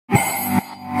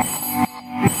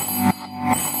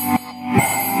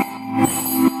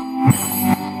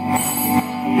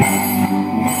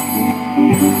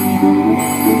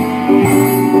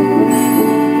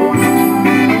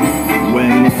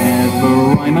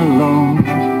alone.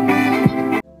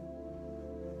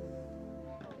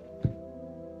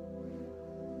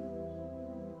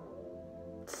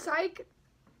 Psych.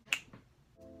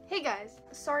 Hey guys,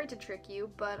 sorry to trick you,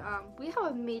 but we have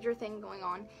a major thing going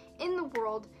on in the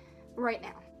world right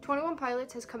now. 21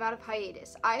 Pilots has come out of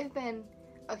hiatus. I've been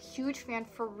a huge fan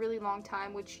for a really long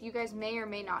time, which you guys may or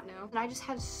may not know, and I just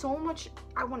had so much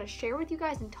I want to share with you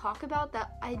guys and talk about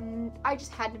that I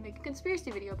just had to make a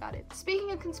conspiracy video about it.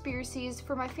 Speaking of conspiracies,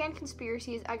 for my fan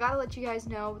conspiracies, I gotta let you guys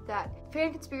know that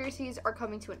fan conspiracies are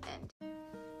coming to an end.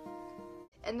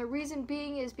 And the reason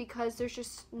being is because there's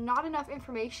just not enough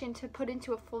information to put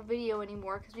into a full video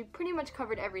anymore, because we pretty much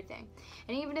covered everything.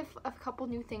 And even if a couple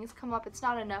new things come up, it's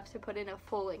not enough to put in a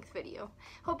full-length video.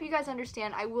 Hope you guys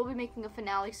understand. I will be making a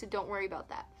finale, so don't worry about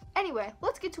that. Anyway,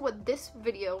 let's get to what this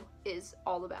video is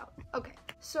all about. Okay,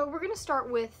 so we're gonna start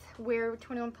with where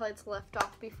 21 Pilots left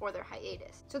off before their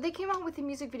hiatus. So they came out with a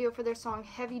music video for their song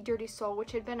Heavy Dirty Soul,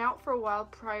 which had been out for a while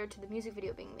prior to the music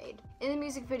video being made. In the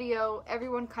music video,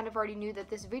 everyone kind of already knew that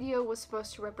this video was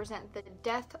supposed to represent the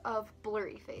death of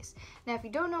Blurryface. Now, if you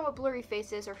don't know what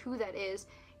Blurryface is or who that is,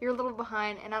 you're a little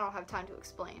behind and I don't have time to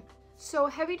explain. So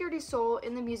Heavy Dirty Soul,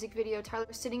 in the music video,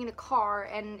 Tyler's sitting in a car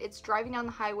and it's driving down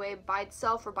the highway by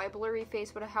itself or by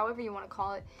Blurryface, whatever, however you want to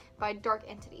call it, by a dark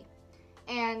entity.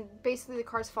 And basically the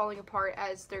car's falling apart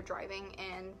as they're driving,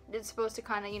 and it's supposed to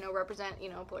kind of, represent,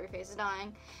 Blurryface is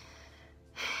dying.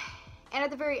 And at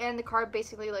the very end, the car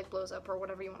basically like blows up or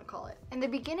whatever you want to call it. And the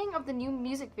beginning of the new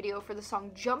music video for the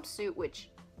song Jumpsuit, which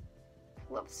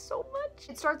I love so much,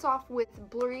 it starts off with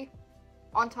Blurry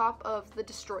on top of the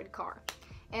destroyed car.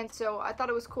 And so I thought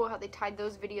it was cool how they tied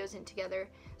those videos in together.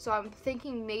 So I'm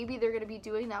thinking maybe they're going to be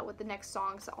doing that with the next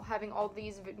song, so having all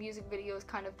these music videos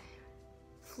kind of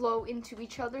flow into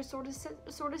each other, so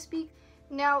to speak.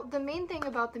 Now, the main thing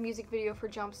about the music video for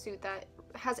Jumpsuit that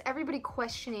has everybody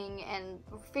questioning and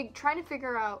trying to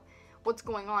figure out what's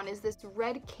going on is this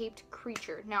red-caped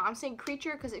creature. Now, I'm saying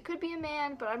creature because it could be a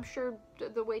man, but I'm sure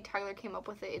the way Tyler came up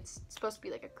with it, it's supposed to be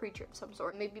like a creature of some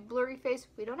sort. Maybe Blurryface,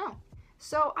 we don't know.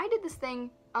 So I did this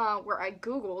thing where I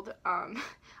googled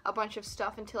a bunch of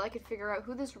stuff until I could figure out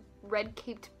who this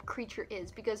red-caped creature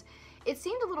is, because it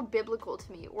seemed a little biblical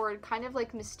to me, or kind of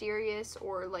like mysterious,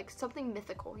 or like something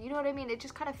mythical. You know what I mean? It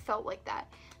just kind of felt like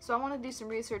that. So I wanted to do some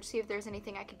research, see if there's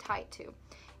anything I could tie it to.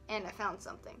 And I found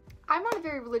something. I'm not a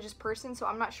very religious person, so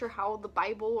I'm not sure how the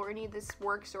Bible or any of this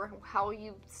works or how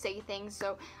you say things,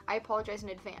 so I apologize in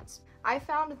advance. I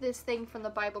found this thing from the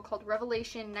Bible called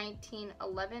Revelation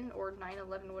 19:11 or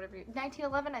 9:11, whatever.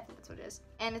 19:11, I think that's what it is.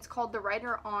 And it's called The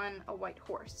Rider on a White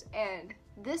Horse. And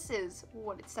this is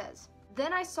what it says.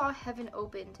 Then I saw heaven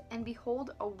opened, and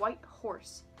behold, a white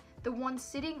horse. The one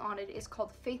sitting on it is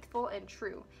called Faithful and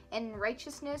True, and in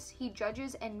righteousness he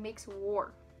judges and makes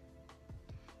war.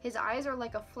 His eyes are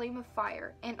like a flame of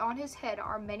fire, and on his head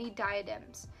are many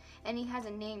diadems, and he has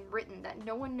a name written that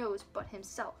no one knows but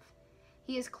himself.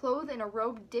 He is clothed in a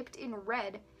robe dipped in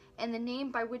red, and the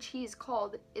name by which he is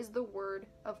called is the Word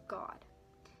of God.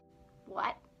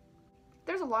 What?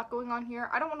 There's a lot going on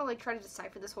here. I don't want to try to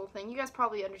decipher this whole thing. You guys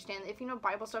probably understand. If you know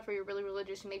Bible stuff or you're really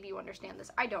religious, maybe you understand this.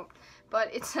 I don't.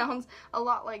 But it sounds a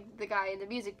lot like the guy in the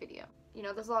music video.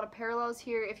 There's a lot of parallels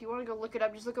here. If you want to go look it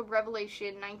up, just look up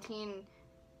Revelation 19,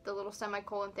 the little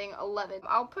semicolon thing, 11.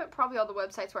 I'll put probably all the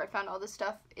websites where I found all this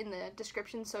stuff in the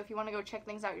description, so if you want to go check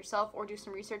things out yourself or do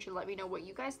some research and let me know what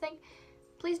you guys think,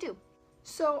 please do.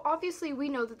 So obviously we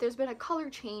know that there's been a color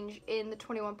change in the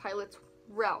 21 Pilots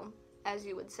realm, as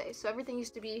you would say. So everything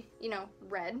used to be,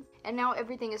 red, and now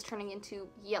everything is turning into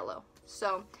yellow.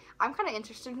 So I'm kind of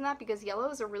interested in that because yellow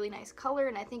is a really nice color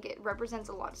and I think it represents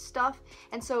a lot of stuff.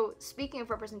 And so speaking of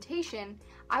representation,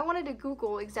 I wanted to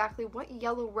Google exactly what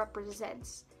yellow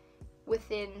represents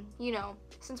within,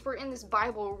 since we're in this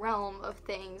Bible realm of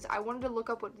things, I wanted to look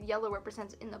up what yellow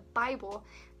represents in the Bible,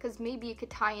 because maybe it could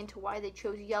tie into why they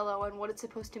chose yellow and what it's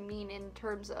supposed to mean in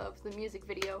terms of the music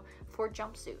video for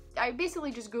Jumpsuit. I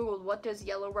basically just Googled what does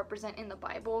yellow represent in the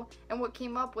Bible, and what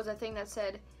came up was a thing that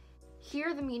said,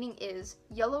 here the meaning is,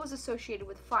 yellow is associated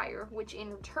with fire, which in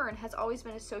return has always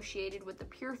been associated with the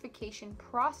purification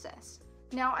process.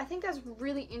 Now, I think that's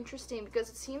really interesting because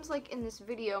it seems like in this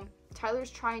video, Tyler's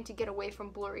trying to get away from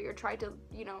Blurry or try to,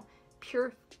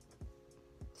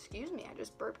 excuse me, I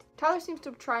just burped. Tyler seems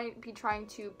to be trying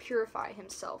to purify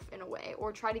himself in a way,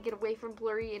 or try to get away from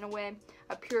Blurry in a way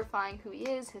of purifying who he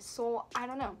is, his soul, I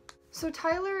don't know. So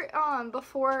Tyler,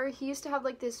 before, he used to have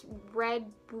like this red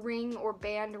ring or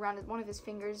band around one of his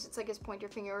fingers. It's like his pointer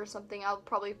finger or something. I'll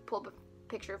probably pull up a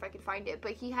picture if I can find it.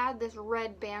 But he had this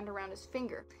red band around his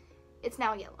finger. It's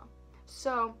now yellow.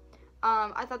 So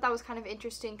I thought that was kind of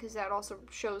interesting because that also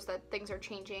shows that things are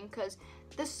changing, because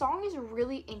this song is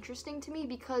really interesting to me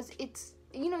because it's,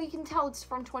 you know, you can tell it's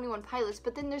from 21 Pilots,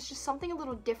 but then there's just something a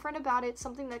little different about it,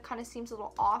 something that kind of seems a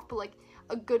little off, but like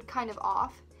a good kind of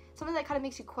off. Something that kind of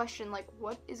makes you question like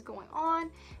what is going on,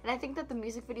 and I think that the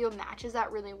music video matches that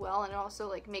really well, and it also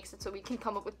like makes it so we can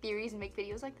come up with theories and make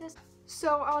videos like this.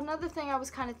 So another thing I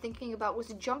was kind of thinking about was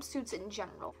jumpsuits in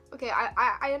general. Okay,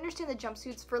 I understand the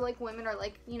jumpsuits for like women are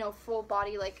like, you know, full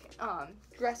body like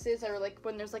dresses, or like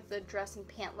when there's like the dress and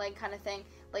pant leg kind of thing,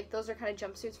 like those are kind of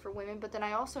jumpsuits for women, but then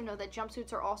I also know that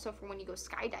jumpsuits are also for when you go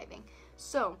skydiving.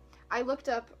 So I looked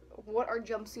up what are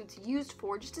jumpsuits used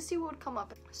for, just to see what would come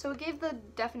up. So it gave the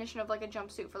definition of like a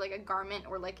jumpsuit for like a garment,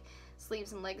 or like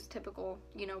sleeves and legs, typical,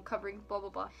 you know, covering, blah blah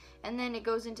blah. And then it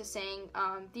goes into saying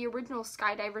the original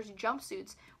skydivers'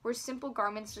 jumpsuits were simple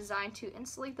garments designed to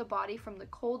insulate the body from the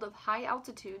cold of high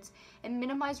altitudes and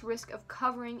minimize risk of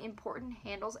covering important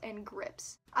handles and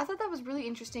grips. I thought that was really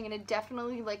interesting, and it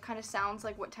definitely like kind of sounds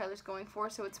like what Tyler's going for.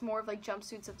 So it's more of like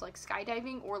jumpsuits of like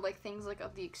skydiving, or like things like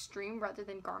of the extreme rather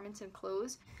than garments and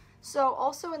clothes. So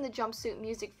also in the jumpsuit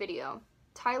music video,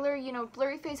 Tyler, you know,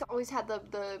 Blurryface always had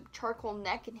the charcoal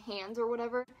neck and hands or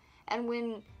whatever, and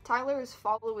when Tyler is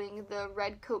following the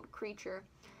red coat creature,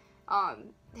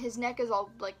 his neck is all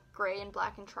like gray and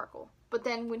black and charcoal. But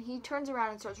then when he turns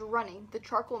around and starts running, the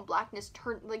charcoal and blackness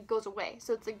goes away.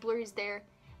 So it's like Blurry's there,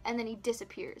 and then he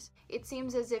disappears. It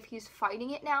seems as if he's fighting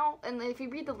it now, and if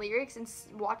you read the lyrics and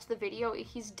watch the video,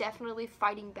 he's definitely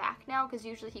fighting back now, because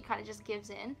usually he kind of just gives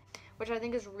in, which I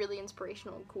think is really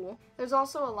inspirational and cool. There's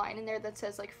also a line in there that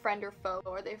says like friend or foe.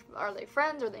 Are they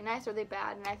friends? Are they nice? Are they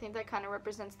bad? And I think that kind of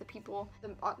represents the people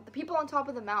on top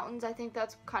of the mountains. I think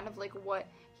that's kind of like what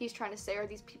he's trying to say. Are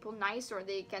these people nice, or are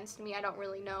they against me? I don't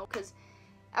really know, because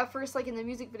at first, like in the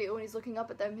music video, when he's looking up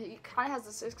at them, he kind of has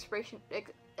this expression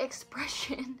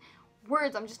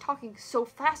words. I'm just talking so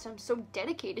fast. I'm so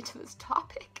dedicated to this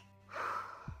topic.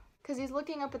 Because he's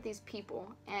looking up at these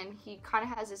people, and he kind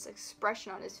of has this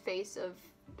expression on his face of,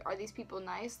 are these people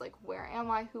nice? Like, where am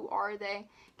I? Who are they?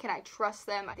 Can I trust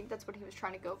them? I think that's what he was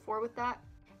trying to go for with that.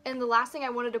 And the last thing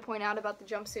I wanted to point out about the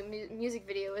jumpsuit music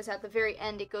video is at the very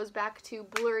end, it goes back to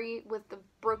Blurry with the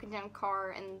broken down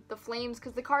car and the flames,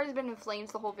 because the car has been in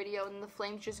flames the whole video, and the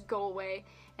flames just go away,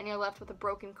 and you're left with a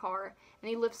broken car. And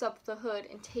he lifts up the hood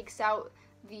and takes out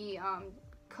the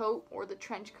coat, or the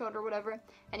trench coat or whatever,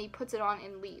 and he puts it on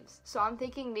and leaves. So I'm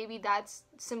thinking maybe that's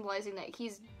symbolizing that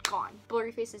he's gone.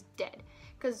 Blurryface is dead,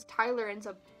 because Tyler ends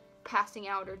up passing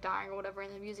out or dying or whatever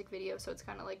in the music video, so it's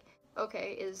kind of like,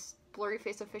 okay, is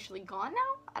Blurryface officially gone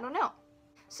now? I don't know.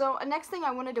 So next thing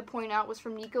I wanted to point out was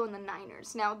from Nico and the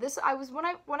Niners. Now this, when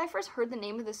I first heard the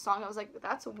name of this song, I was like,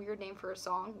 that's a weird name for a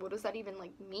song. What does that even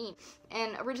like mean?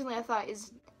 And originally I thought,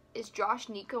 is Josh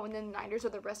Nico, and then Niners are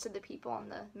the rest of the people on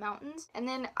the mountains? And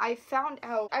then I found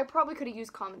out, I probably could have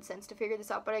used common sense to figure this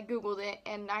out, but I googled it,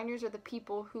 and Niners are the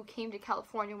people who came to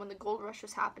California when the gold rush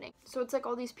was happening. So it's like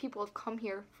all these people have come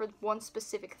here for one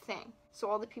specific thing. So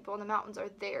all the people in the mountains are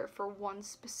there for one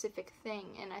specific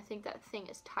thing, and I think that thing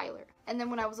is Tyler. And then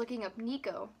when I was looking up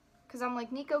Nico, because I'm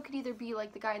like, Nico could either be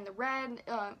like the guy in the red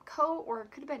coat, or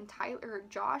it could have been Tyler or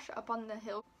Josh up on the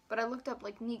hill. But I looked up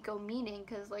like Nico meaning,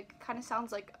 because like kind of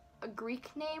sounds like a Greek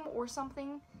name or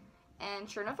something, and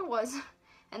sure enough it was.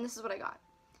 And this is what I got.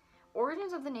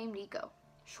 Origins of the name Nico.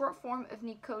 Short form of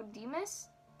Nicodemus,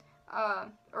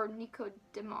 or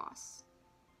Nicodemus.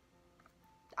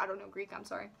 I don't know Greek, I'm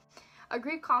sorry. A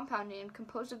Greek compound name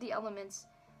composed of the elements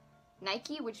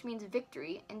Nike, which means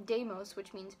victory, and Demos,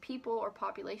 which means people or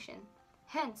population.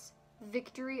 Hence,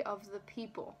 victory of the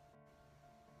people.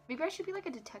 Maybe I should be like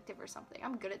a detective or something.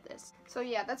 I'm good at this. So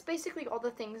yeah, that's basically all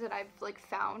the things that I've like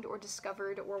found or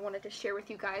discovered or wanted to share with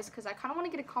you guys, because I kind of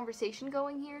want to get a conversation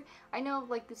going here. I know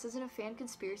like this isn't a fan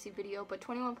conspiracy video, but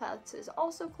 21 Pilots is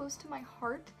also close to my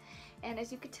heart, and as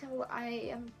you can tell, I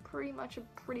am pretty much a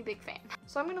pretty big fan.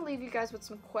 So I'm going to leave you guys with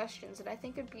some questions that I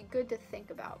think would be good to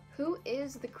think about. Who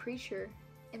is the creature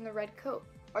in the red coat?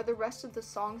 Are the rest of the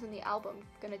songs in the album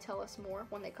going to tell us more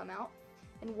when they come out?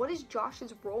 And what is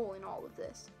Josh's role in all of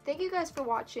this? Thank you guys for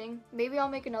watching. Maybe I'll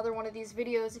make another one of these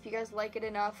videos if you guys like it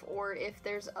enough, or if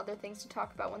there's other things to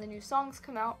talk about when the new songs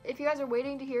come out. If you guys are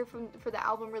waiting to hear for the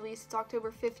album release, it's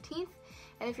October 15th.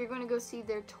 And if you're going to go see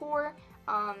their tour,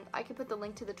 I can put the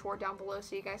link to the tour down below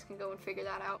so you guys can go and figure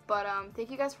that out. But thank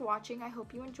you guys for watching. I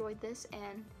hope you enjoyed this,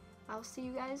 and I'll see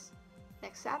you guys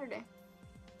next Saturday.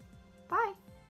 Bye!